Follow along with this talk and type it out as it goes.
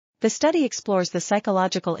The study explores the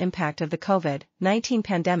psychological impact of the COVID-19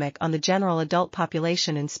 pandemic on the general adult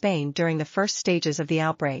population in Spain during the first stages of the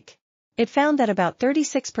outbreak. It found that about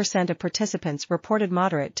 36% of participants reported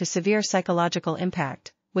moderate to severe psychological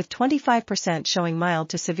impact, with 25% showing mild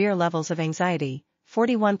to severe levels of anxiety,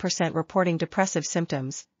 41% reporting depressive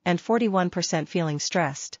symptoms, and 41% feeling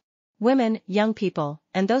stressed. Women, young people,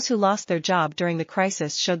 and those who lost their job during the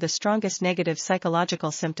crisis showed the strongest negative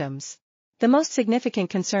psychological symptoms. The most significant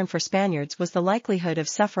concern for Spaniards was the likelihood of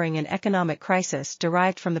suffering an economic crisis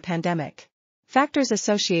derived from the pandemic. Factors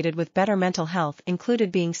associated with better mental health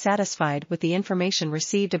included being satisfied with the information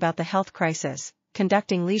received about the health crisis,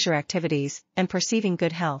 conducting leisure activities, and perceiving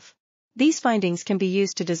good health. These findings can be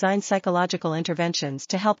used to design psychological interventions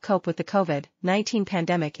to help cope with the COVID-19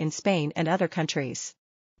 pandemic in Spain and other countries.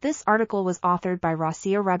 This article was authored by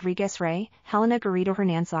Rocío Rodríguez-Rey, Helena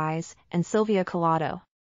Garrido-Hernansaiz, and Silvia Collado.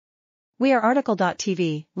 We are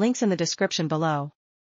RTCLTV, links in the description below.